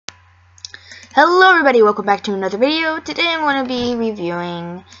Hello everybody, welcome back to another video. Today I'm going to be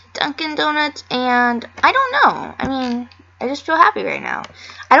reviewing Dunkin Donuts, and I don't know. I just feel happy right now.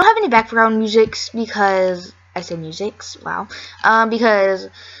 I don't have any background musics because because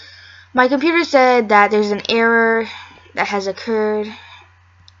my computer said that there's an error that has occurred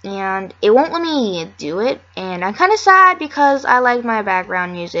and it won't let me do it, and I'm kind of sad because I like my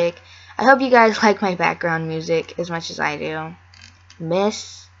background music. I hope you guys like my background music as much as I do.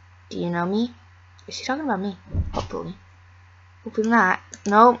 Miss, do you know me? Is she talking about me? Hopefully. Hopefully not.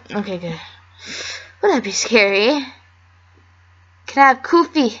 Nope. Okay, good. Would that be scary? Can I have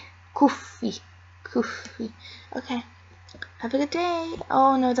Koofy? Koofy. Okay. Have a good day.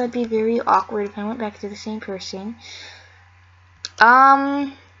 Oh no, that'd be very awkward if I went back to the same person.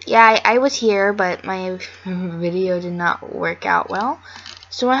 Yeah, I was here, but my video did not work out well.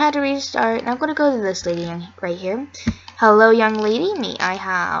 So I had to restart, and I'm gonna go to this lady right here. Hello, young lady. May I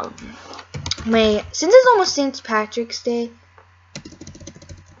have since it's almost St. Patrick's Day.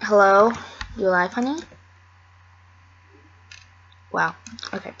 Hello, you alive, honey? Wow.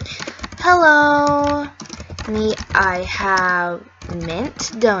 Okay. Hello. May I have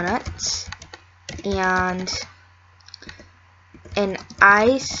mint donuts and an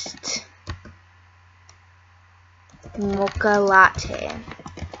iced mocha latte,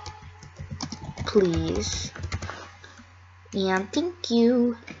 please? And thank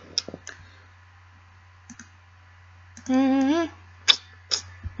you.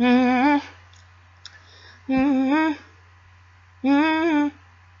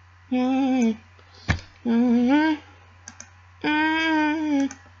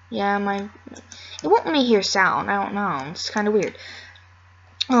 Yeah, it won't let me hear sound. I don't know. It's kind of weird.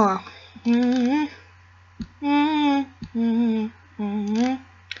 Oh.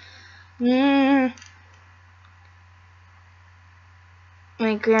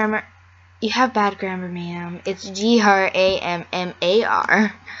 My grammar. You have bad grammar, ma'am. It's Grammar.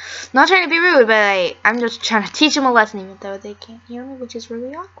 Not trying to be rude, but I'm just trying to teach them a lesson, even though they can't hear me, which is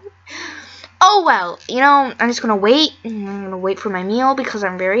really awkward. Oh well, I'm just gonna wait. I'm gonna wait for my meal because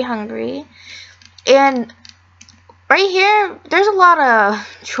I'm very hungry. And right here, there's a lot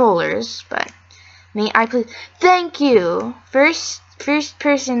of trollers, but may I please? Thank you. First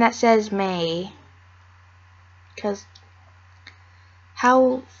person that says may, because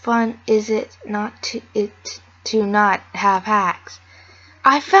how fun is it to not have hacks?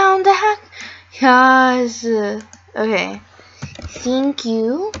 I found the hack. Yes. Okay. Thank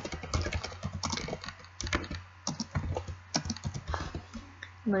you.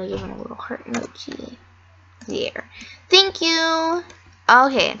 I'm gonna give him a little heart emoji. There. Thank you.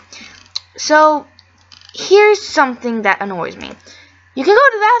 Okay. So here's something that annoys me. You can go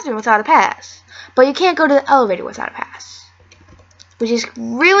to the bathroom without a pass, but you can't go to the elevator without a pass, which is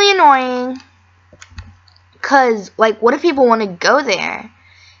really annoying. Cause what if people want to go there?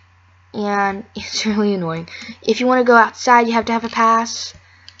 And it's really annoying. If you want to go outside, you have to have a pass.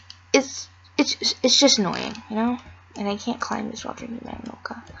 It's just annoying, And I can't climb this while drinking my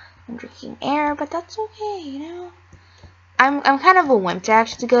mocha. I'm drinking air, but that's okay, I'm kind of a wimp to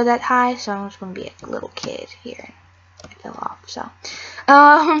actually go that high, so I'm just gonna be a little kid here. I fell off. So,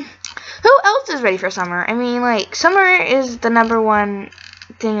 who else is ready for summer? Summer is the #1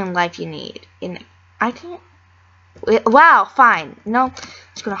 thing in life you need. I can't. Wow, fine. No,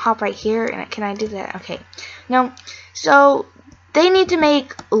 just gonna hop right here, and can I do that? Okay. No. So they need to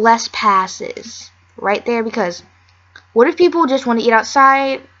make less passes right there, because what if people just want to eat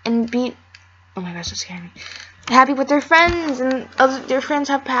outside and be? Oh my gosh, that scared me. Happy with their friends, and their friends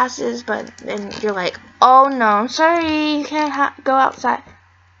have passes, but then you're like, oh no, I'm sorry, you can't go outside.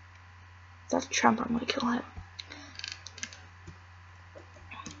 That's Trump. I'm gonna kill him.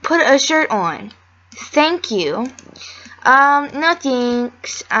 Put a shirt on. Thank you. No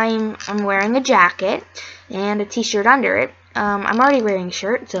thanks. I'm wearing a jacket and a t-shirt under it. I'm already wearing a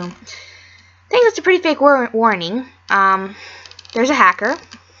shirt, so I think that's a pretty fake warning. There's a hacker.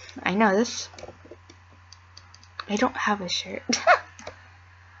 I know this. I don't have a shirt.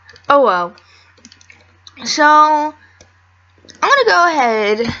 Oh well. So I'm gonna go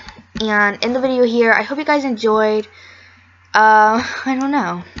ahead and end the video here. I hope you guys enjoyed. I don't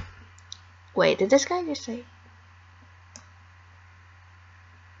know. Wait, did this guy just say?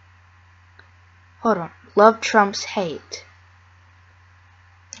 Hold on. Love trumps hate.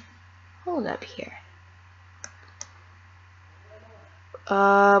 Hold up here.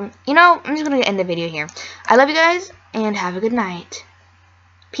 I'm just gonna end the video here. I love you guys, and have a good night.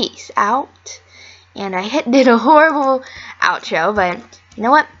 Peace out. And I did a horrible outro, but you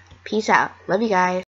know what? Peace out. Love you guys.